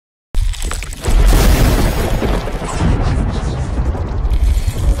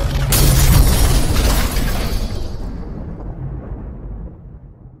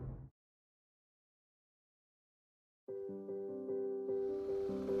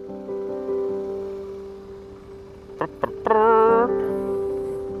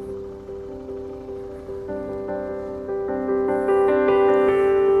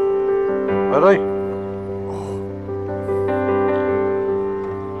Ready?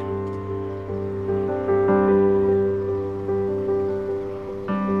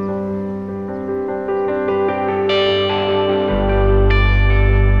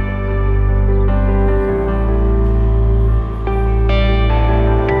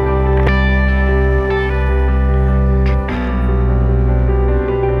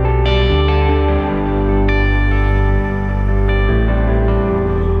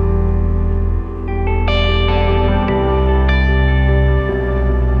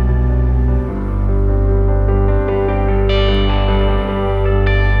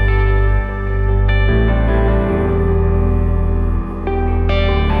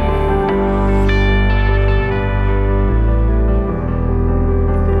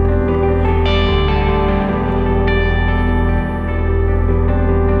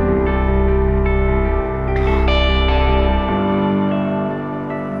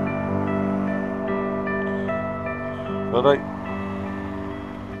 Ready?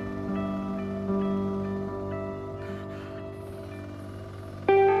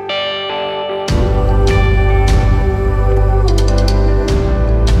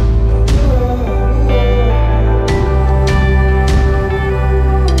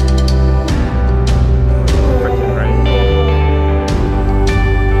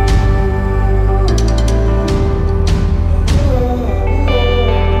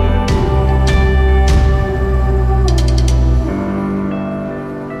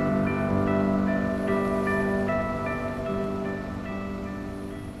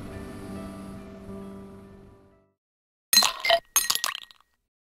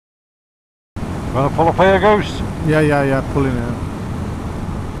 Want to pull up here, Goose? Yeah, pulling it out.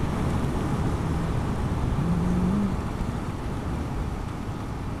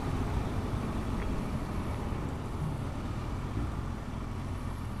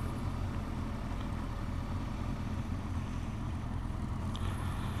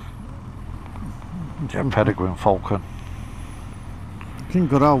 Jim Peregrine Falcon. Can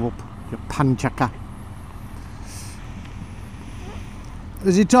grow up, you panchaka.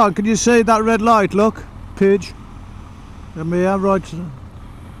 Is it on? Can you see that red light? Look, Pidge. Am I right?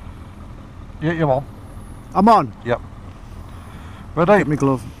 Yeah, you're on. I'm on. Yep. Ready? Get my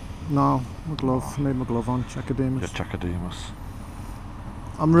glove. No, my glove. I need my glove on. Chakademus. Yeah, Chakademus.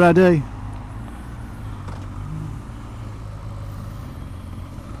 I'm ready.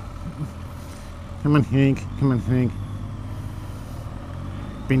 Come on, Hank. Come on, Hank.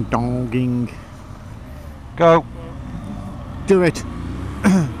 Been donging. Go. Do it.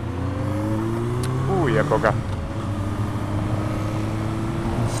 Oh, yeah, bugger.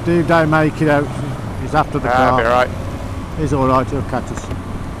 Steve don't make it out. He's after the car. I'll be alright. He's alright, he'll catch us.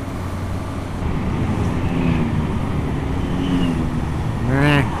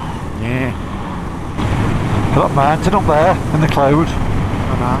 Yeah. Got that mountain up there in the cloud.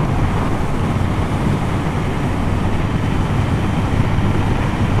 I know.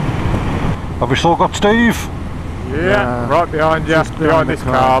 Have we still got Steve? Yeah, right behind you, just behind this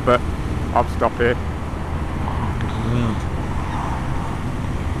car, but I'll stop here.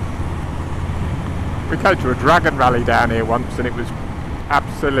 We came to a dragon rally down here once and it was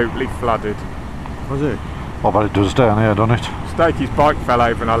absolutely flooded. Was it? I bet it does down here, doesn't it? Stakey's bike fell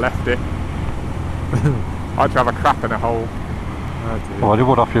over and I left it. I had to have a crap in a hole. Well, he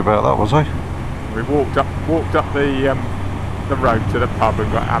wasn't happy about that, was he? We walked up the road to the pub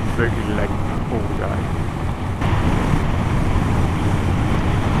and got absolutely legged all day.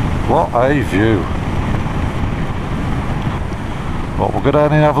 What a view. Well, we'll go down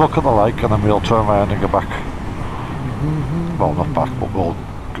here and have a look at the lake and then we'll turn around and go back. Well, not back, but we'll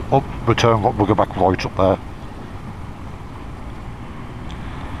return, we'll go back right up there.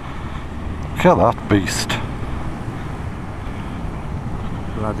 Look at that beast.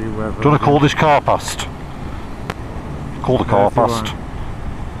 Bloody weather. Do you want to call this car past? Call the car past.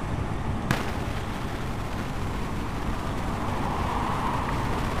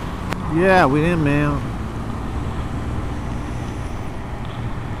 Yeah, we in, man.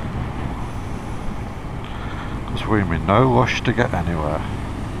 Because we're in no rush to get anywhere.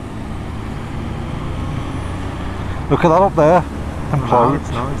 Look at that up there. And clouds.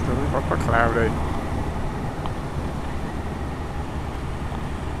 It's nice, isn't it? Proper cloudy.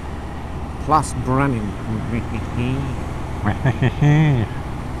 Plus Brennan.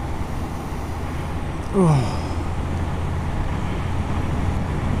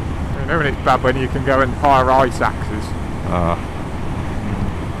 You know when it's bad when you can go and hire ice axes.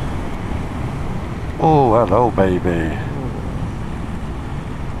 Oh, hello, baby. Oh,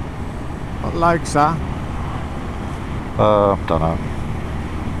 What lake's that? Don't know.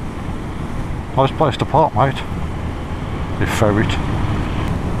 Nice place to park, mate. You ferry it.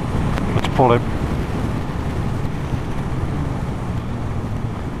 Let's pull him.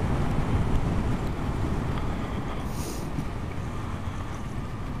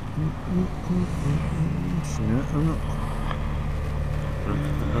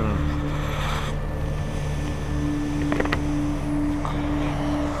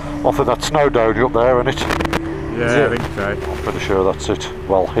 I think that's Snowdonia up there, isn't it? Yeah, I think so. I'm pretty sure that's it.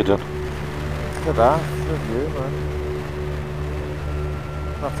 Well hidden. Look at that. Good view, man.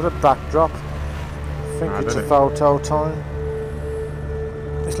 After the backdrop, I think it's a photo time.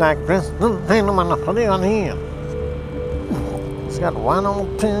 It's like this. Hey, no man, put it on here. It's got one on the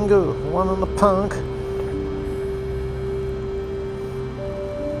pingu, one on the punk.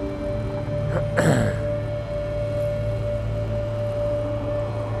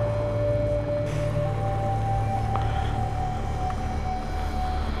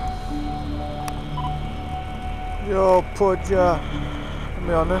 Yo, Pudger. Let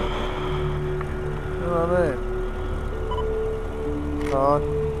me on it. You know what I mean? Come on.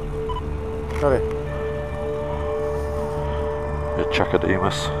 Got it. You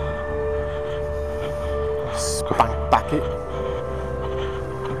Chakademus. Spank back it.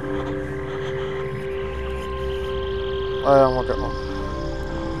 I am getting one.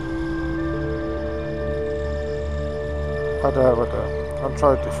 I do. I'll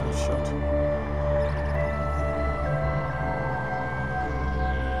try a different shot.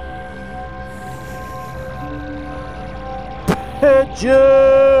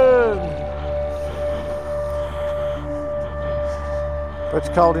 Pigeon! But it's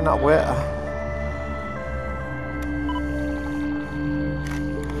cold in that water.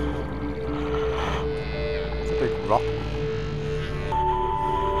 It's a big rock.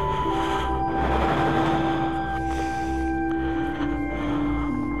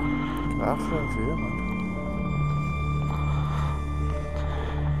 Careful for you, man.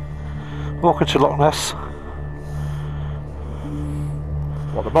 Welcome to Loch Ness.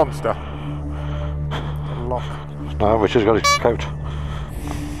 What, the monster? The lock. No, Richard's got his coat.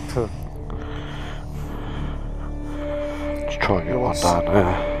 Let's try and get one down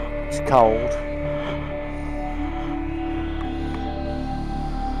there. It's cold.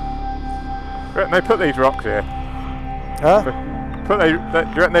 Do you reckon they put these rocks here? Huh? Do you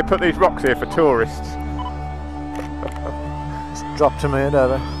reckon they put these rocks here for tourists? Just drop them in, don't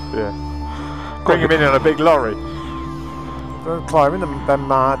they? Yeah. Bring them in on a big lorry. They're climbing them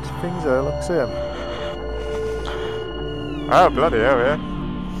mad things there, look, see them. Oh, bloody hell, yeah.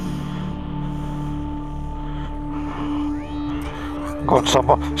 Go on,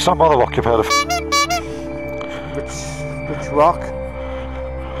 stand by the rock, you've heard of. Which rock?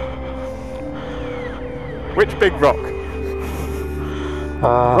 Which big rock?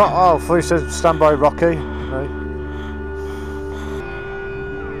 Oh, I thought you said stand by Rocky. Right.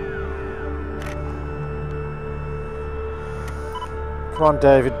 Come on,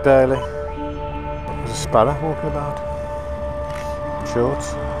 David Bailey. There's a sparrow walking about.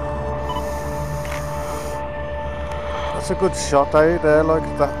 Shorts. That's a good shot, eh? There, like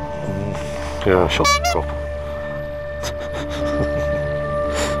that. Yeah, shut up.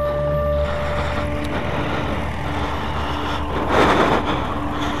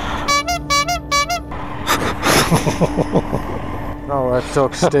 No, I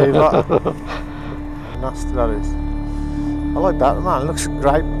talk Steve. Nasty that is. I like that, man. It looks a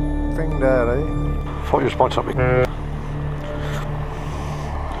great thing there, eh? Thought you was pointing at me.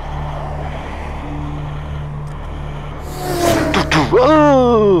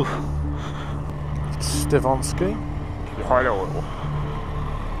 Oh! Stevonsky. Hello.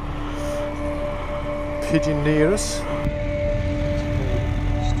 Pigeon near us.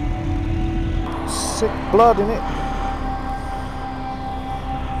 Sick blood in it.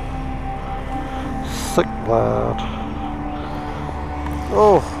 Sick lad.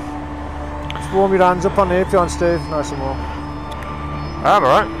 Oh, just warm your hands up on here if you want, Steve. Nice and warm. I'm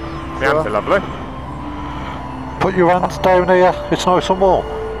alright. The hands are lovely. Put your hands down here, it's nice and warm.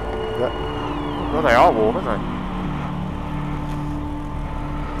 Yeah. Well, they are warm, aren't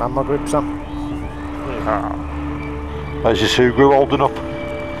they? And my grips on. Yeah. As your shoe grew holding up.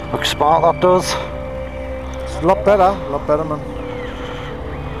 Look smart that does. It's a lot better, man.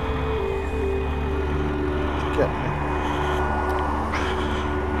 Get me.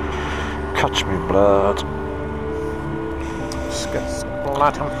 Catch me blood. Just get some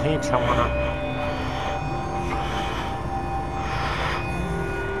blood on heat, I wanna.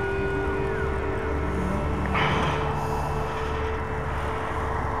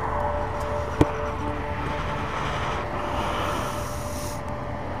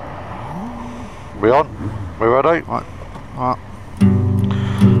 We ready? Right. Right.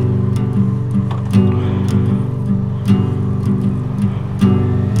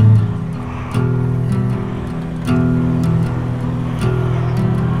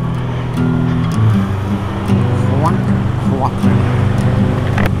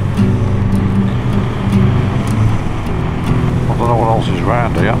 I don't know what else is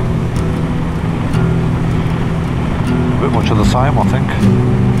round here. A bit much of the same, I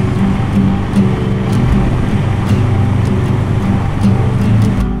think.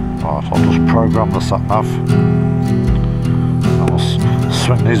 Right, I'll just program the sat nav. I'll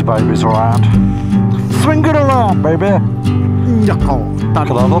swing these babies around. Swing it around, baby! Look Look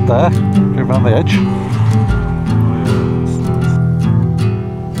at that up there, going around the edge.